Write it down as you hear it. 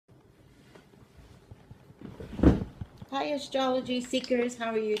Hi, astrology seekers.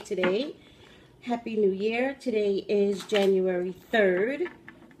 How are you today? Happy New Year. Today is January 3rd,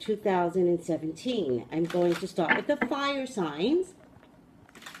 2017. I'm going to start with the fire signs.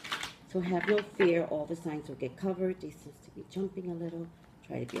 So have no fear. All the signs will get covered. They seem to be jumping a little.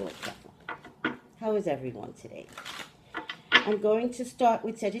 Try to be all careful. How is everyone today? I'm going to start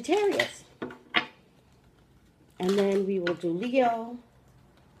with Sagittarius. And then we will do Leo.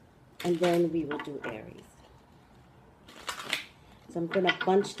 And then we will do Aries. So I'm going to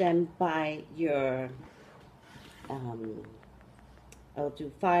bunch them by your, I'll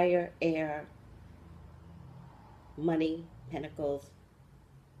do fire, air, money, pentacles,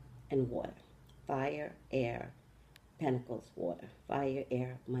 and water. Fire, air, pentacles, water. Fire,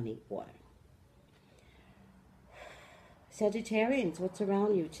 air, money, water. Sagittarians, what's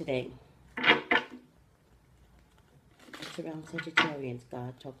around you today? What's around Sagittarians?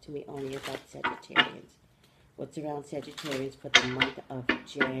 God, talk to me only about Sagittarians. What's around Sagittarians for the month of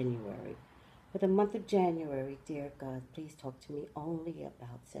January? For the month of January, dear God, please talk to me only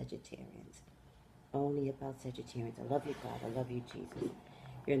about Sagittarians. Only about Sagittarians. I love you, God. I love you, Jesus.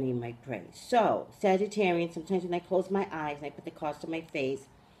 Your name I pray. So, Sagittarians, sometimes when I close my eyes and I put the cards to my face,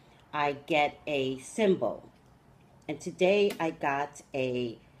 I get a symbol. And today I got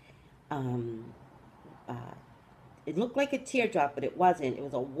a, it looked like a teardrop, but it wasn't. It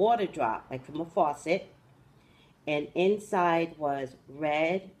was a water drop, like from a faucet. And inside was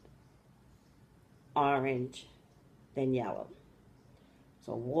red, orange, then yellow.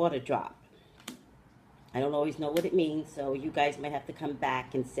 So water drop. I don't always know what it means, so you guys might have to come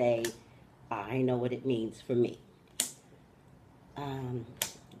back and say, I know what it means for me.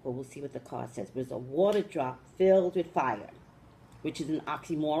 But we'll see what the card says. But it's a water drop filled with fire, which is an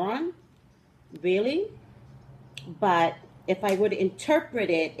oxymoron, really. But if I were to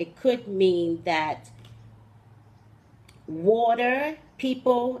interpret it, it could mean that water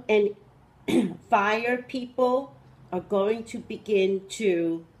people and fire people are going to begin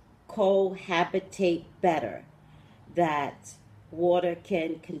to cohabitate better. That water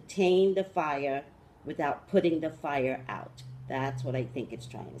can contain the fire without putting the fire out. That's what I think it's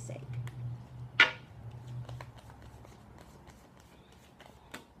trying to say.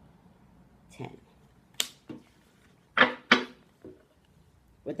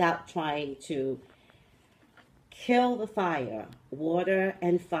 Without trying to kill the fire, water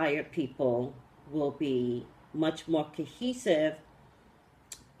and fire people will be much more cohesive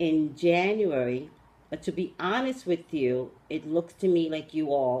in January. But to be honest with you, it looks to me like you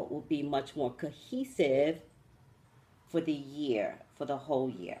all will be much more cohesive for the year, for the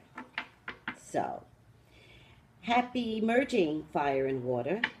whole year. So, happy merging fire and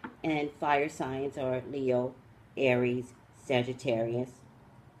water. And fire signs are Leo, Aries, Sagittarius.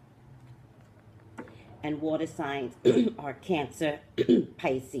 And water signs are Cancer,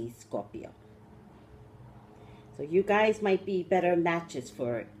 Pisces, Scorpio. So you guys might be better matches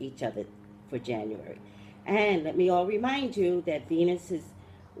for each other for January. And let me all remind you that Venus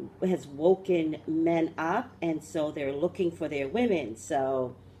has woken men up, and so they're looking for their women.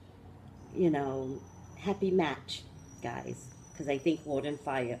 So, you know, happy match, guys. Because I think water and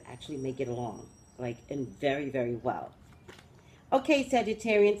fire actually may get along, like, and very, very well. Okay,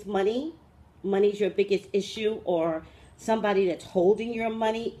 Sagittarians, money. Money's your biggest issue, or somebody that's holding your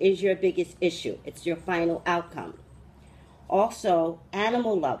money is your biggest issue. It's your final outcome. Also,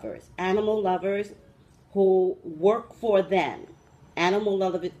 animal lovers who work for them, animal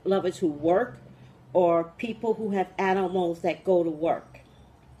lovers who work, or people who have animals that go to work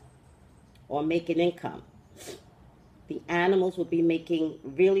or make an income. The animals will be making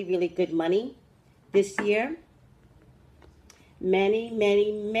really, really good money this year. Many,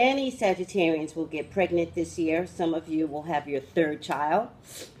 many, many Sagittarians will get pregnant this year. Some of you will have your third child.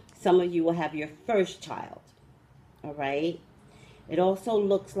 Some of you will have your first child. All right? It also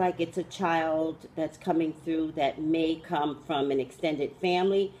looks like it's a child that's coming through that may come from an extended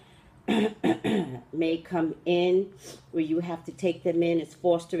family, may come in where you have to take them in as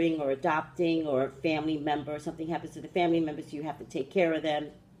fostering or adopting, or a family member. Something happens to the family members, so you have to take care of them.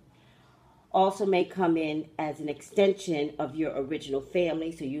 Also may come in as an extension of your original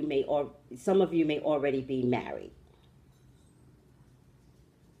family, so you may, or some of you may already be married.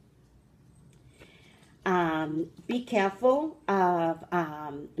 Be careful of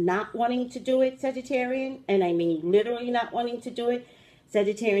not wanting to do it, Sagittarian, and I mean literally not wanting to do it.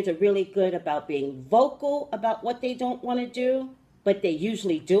 Sagittarians are really good about being vocal about what they don't want to do, but they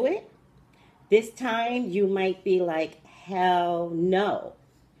usually do it. This time you might be like, hell no.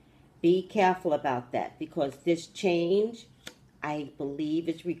 Be careful about that, because this change, I believe,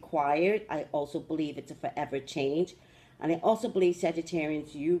 is required. I also believe it's a forever change. And I also believe,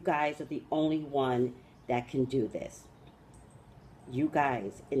 Sagittarians, you guys are the only one that can do this. You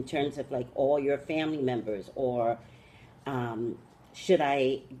guys, in terms of like all your family members, or should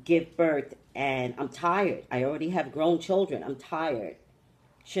I give birth and I'm tired? I already have grown children. I'm tired.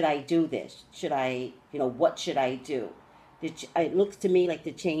 Should I do this? Should I, what should I do? It looks to me like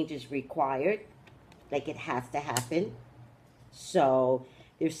the change is required, like it has to happen. So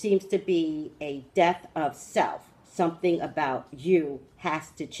there seems to be a death of self. Something about you has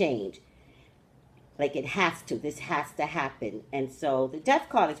to change. Like it has to. This has to happen. And so the death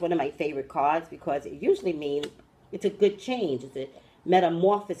card is one of my favorite cards because it usually means it's a good change. It's a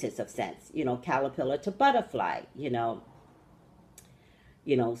metamorphosis of sense. Caterpillar to butterfly,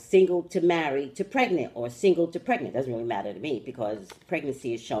 single to married to pregnant, or single to pregnant. Doesn't really matter to me because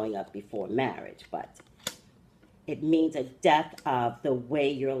pregnancy is showing up before marriage. But it means a death of the way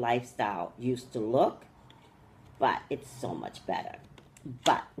your lifestyle used to look. But it's so much better.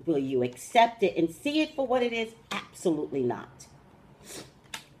 But will you accept it and see it for what it is? Absolutely not.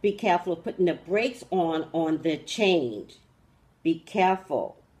 Be careful of putting the brakes on the change. Be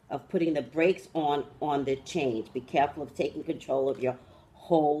careful of putting the brakes on the change. Be careful of taking control of your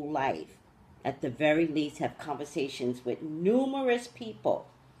whole life. At the very least, have conversations with numerous people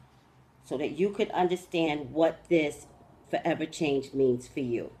so that you could understand what this forever change means for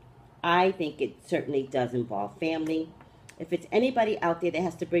you. I think it certainly does involve family. If it's anybody out there that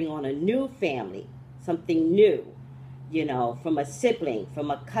has to bring on a new family, something new, from a sibling, from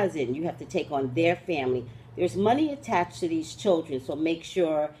a cousin, you have to take on their family. There's money attached to these children, so make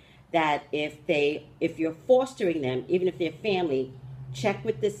sure that if you're fostering them, even if they're family, check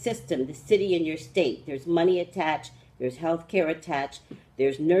with the system, the city and your state. There's money attached, there's health care attached,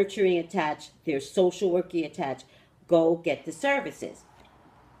 there's nurturing attached, there's social working attached. Go get the services.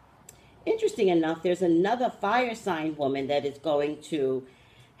 Interesting enough, there's another fire sign woman that is going to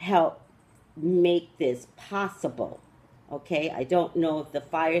help make this possible. Okay, I don't know if the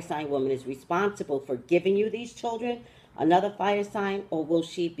fire sign woman is responsible for giving you these children, another fire sign, or will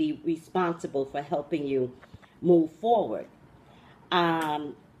she be responsible for helping you move forward?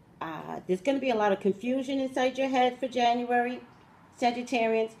 There's going to be a lot of confusion inside your head for January,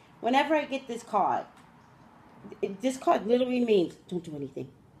 Sagittarians. Whenever I get this card literally means don't do anything.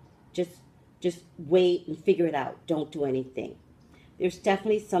 Just wait and figure it out. Don't do anything. There's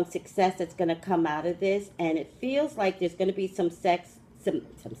definitely some success that's going to come out of this, and it feels like there's going to be some success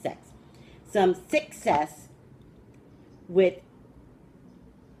with,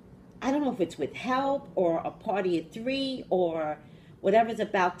 I don't know if it's with help or a party of three or whatever's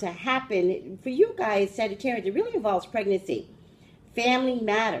about to happen. For you guys, Sagittarius, it really involves pregnancy. Family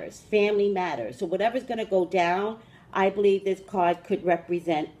matters. Family matters. So whatever's going to go down, I believe this card could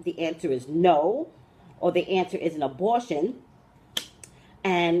represent the answer is no, or the answer is an abortion.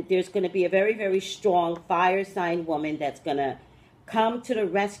 And there's going to be a very, very strong fire sign woman that's going to come to the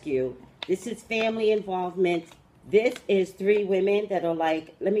rescue. This is family involvement. This is three women that are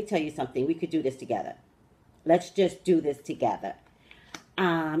like, let me tell you something. We could do this together. Let's just do this together.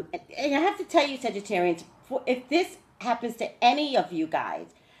 And I have to tell you, Sagittarians, if this happens to any of you guys,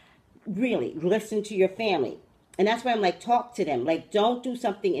 really listen to your family. And that's why I'm like, talk to them. Like, don't do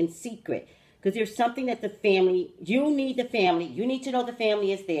something in secret. Because there's something that the family, you need to know the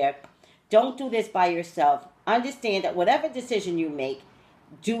family is there. Don't do this by yourself. Understand that whatever decision you make,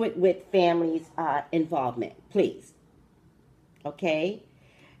 do it with family's involvement, please. Okay?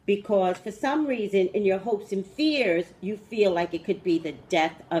 Because for some reason, in your hopes and fears, you feel like it could be the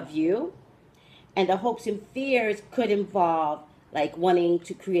death of you. And the hopes and fears could involve like wanting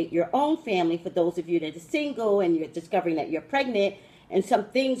to create your own family for those of you that are single and you're discovering that you're pregnant and some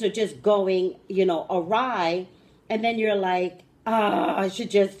things are just going, awry. And then you're like, I should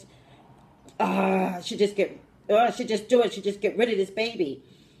just do it. Should just get rid of this baby.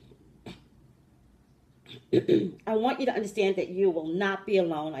 I want you to understand that you will not be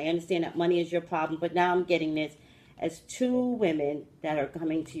alone. I understand that money is your problem, but now I'm getting this as two women that are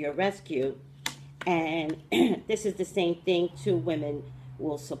coming to your rescue. And this is the same thing. Two women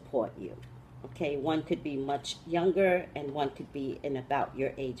will support you. Okay, one could be much younger and one could be in about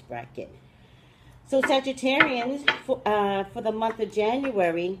your age bracket. So Sagittarians, for the month of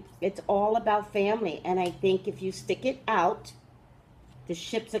January, it's all about family. And I think if you stick it out, the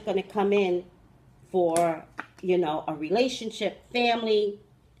ships are going to come in for, a relationship, family,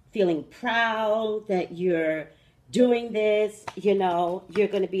 feeling proud that you're doing this, you're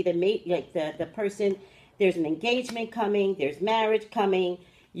going to be the mate, like the person. There's an engagement coming, there's marriage coming.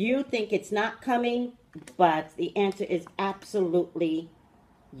 You think it's not coming, but the answer is absolutely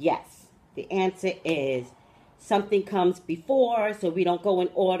yes. The answer is something comes before, so we don't go in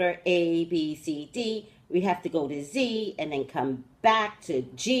order A, B, C, D. We have to go to Z and then come back to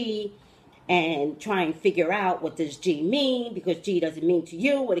G and try and figure out what does G mean, because G doesn't mean to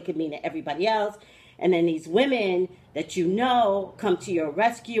you what it could mean to everybody else. And then these women that you know come to your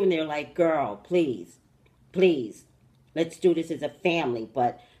rescue and they're like, girl, please, please, let's do this as a family.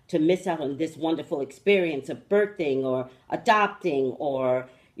 But to miss out on this wonderful experience of birthing or adopting or,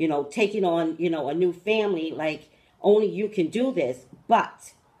 you know, taking on, you know, a new family, like only you can do this,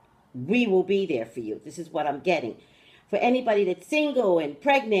 but we will be there for you. This is what I'm getting. For anybody that's single and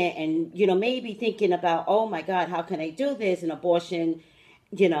pregnant and, you know, maybe thinking about, oh my God, how can I do this? An abortion,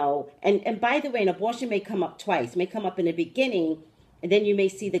 you know, and by the way, an abortion may come up twice, may come up in the beginning, and then you may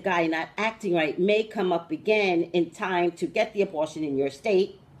see the guy not acting right, may come up again in time to get the abortion in your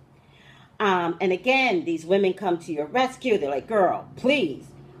state. And again, these women come to your rescue. They're like, girl, please.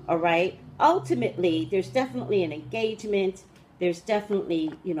 All right. Ultimately, there's definitely an engagement. There's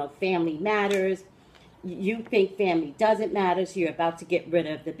definitely, you know, family matters. You think family doesn't matter, so you're about to get rid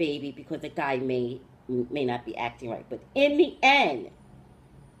of the baby because the guy may not be acting right. But in the end,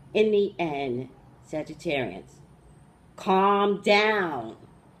 Sagittarians, calm down.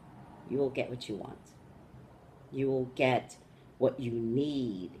 You will get what you want. You will get what you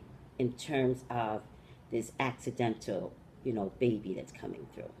need in terms of this accidental, you know, baby that's coming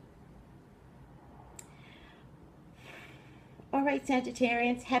through. All right,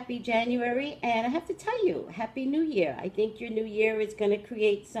 Sagittarians, happy January. And I have to tell you, happy New Year. I think your new year is going to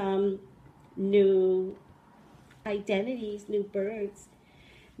create some new identities, new birds,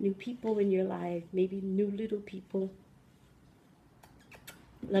 new people in your life, maybe new little people.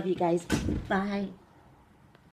 Love you guys. Bye.